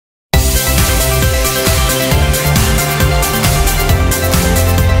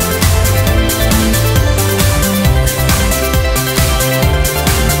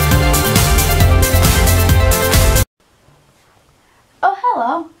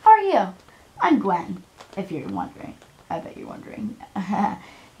you? I'm Gwen, if you're wondering. I bet you're wondering. Yeah,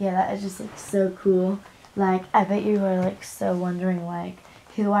 that is just like so cool. Like, I bet you are like so wondering like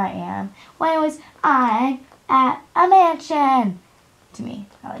who I am. Well, I'm at a mansion. To me,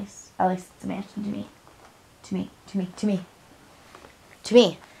 at least it's a mansion to me. To me.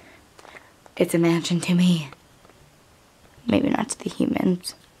 It's a mansion to me. Maybe not to the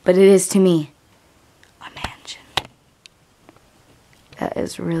humans, but it is to me. A mansion. That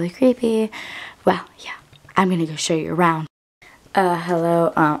is really creepy. Well, yeah, I'm gonna go show you around.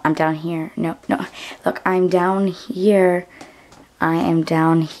 Hello, I'm down here. No, look, I'm down here. I am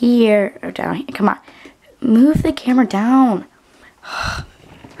down here. Oh, down here, come on. Move the camera down.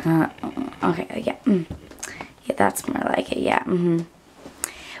 Okay, yeah. Yeah, that's more like it, yeah.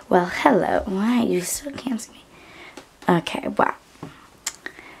 Well, hello. Why, you still can't see me. Okay, wow.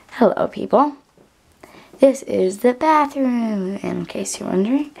 Hello, people. This is the bathroom, in case you're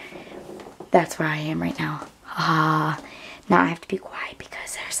wondering. That's where I am right now. Now I have to be quiet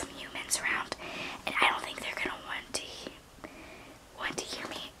because there's some humans around, and I don't think they're gonna want to hear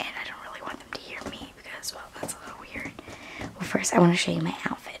me, and I don't really want them to hear me because, well, that's a little weird. Well, first I want to show you my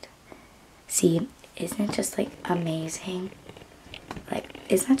outfit. See, isn't it just like amazing? Like,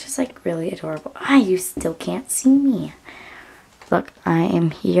 isn't that just like really adorable? You still can't see me. Look, I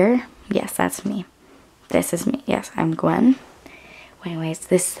am here. Yes, that's me. This is me. Yes, I'm Gwen. Well, anyways,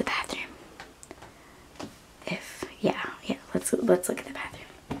 this is the bathroom. Yeah, let's look at the bathroom.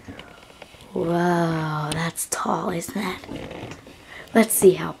 Whoa, that's tall, isn't it? Let's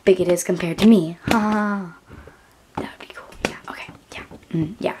see how big it is compared to me. That would be cool. Yeah, okay, yeah.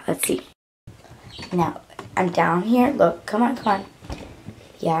 Yeah, let's see. Now, I'm down here. Look, come on.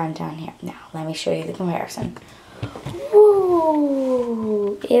 Yeah, I'm down here. Now, let me show you the comparison.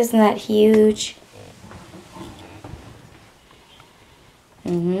 Woo! Isn't that huge?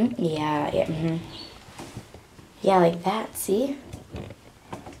 Yeah, Yeah, like that, see?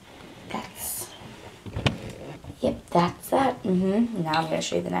 That's that. Now I'm gonna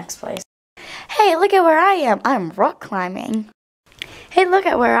show you the next place. Hey, look at where I am. I'm rock climbing. Hey, look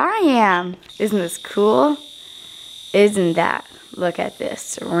at where I am. Isn't this cool? Isn't that? Look at this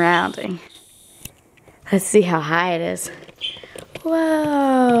surrounding. Let's see how high it is.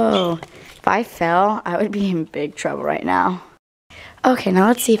 Whoa. If I fell, I would be in big trouble right now. Okay, now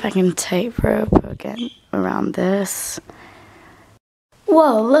let's see if I can tightrope again around this.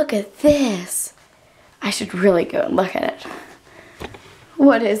 Whoa, look at this. I should really go and look at it.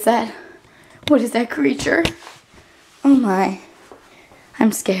 What is that? What is that creature? Oh my.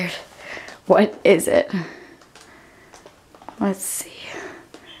 I'm scared. What is it? Let's see.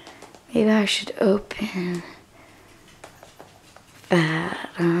 Maybe I should open that.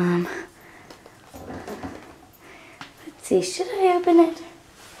 Let's see. Should I open it?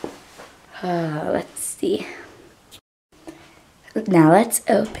 Let's see. Now let's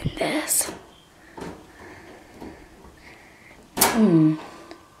open this.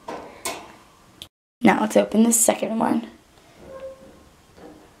 Now let's open the second one.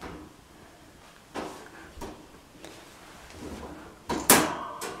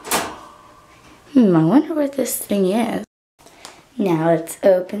 I wonder what this thing is. Now let's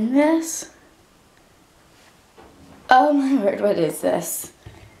open this. Oh my word, what is this?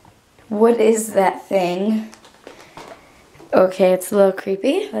 What is that thing? Okay, it's a little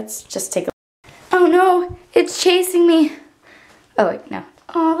creepy. Let's just take a look. Oh no, it's chasing me. Oh wait, no.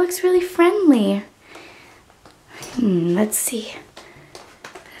 Oh, it looks really friendly. Let's see.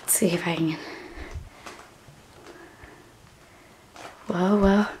 Let's see if I can.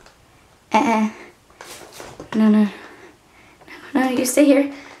 Whoa. No, you stay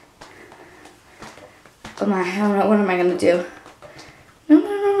here. Oh my, I don't know, what am I gonna do? No.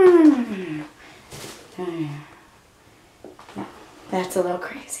 No, that's a little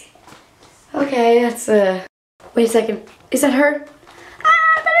crazy. Okay, that's wait a second. Is that her?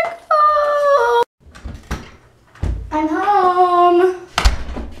 I better go! I'm home!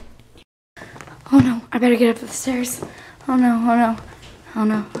 Oh no, I better get up the stairs. Oh no.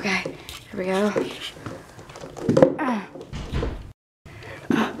 Okay, here we go.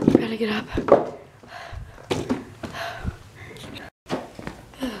 Gotta get up.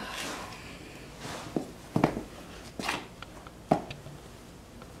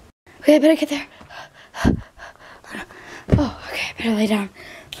 Okay, I better get there. Oh, okay, I better lay down.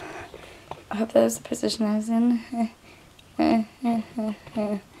 I hope that was the position I was in.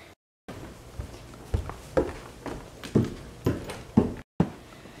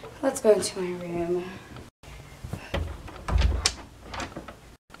 Let's go into my room.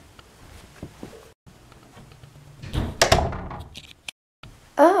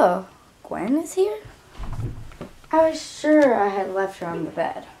 Oh, Gwen is here? I was sure I had left her on the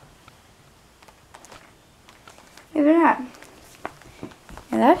bed. Maybe not.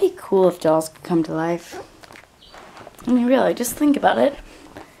 Yeah, that'd be cool if dolls could come to life. I mean, really, just think about it.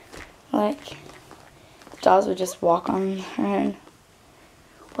 Like, dolls would just walk on her own.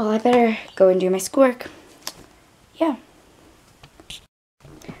 Well, I better go and do my schoolwork. Yeah.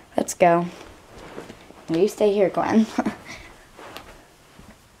 Let's go. You stay here, Gwen.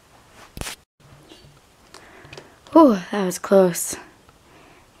 Ooh, that was close.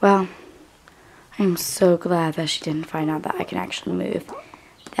 Well, I'm so glad that she didn't find out that I can actually move.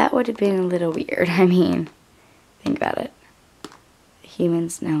 That would have been a little weird. I mean, think about it.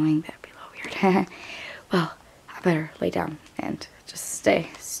 Humans knowing that'd be a little weird. Well, I better lay down and just stay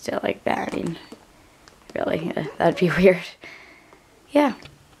still like that. I mean, really, that'd be weird. Yeah,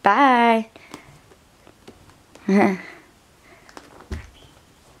 bye.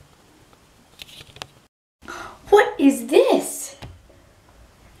 What is this?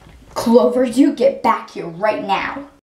 Clover, you get back here right now.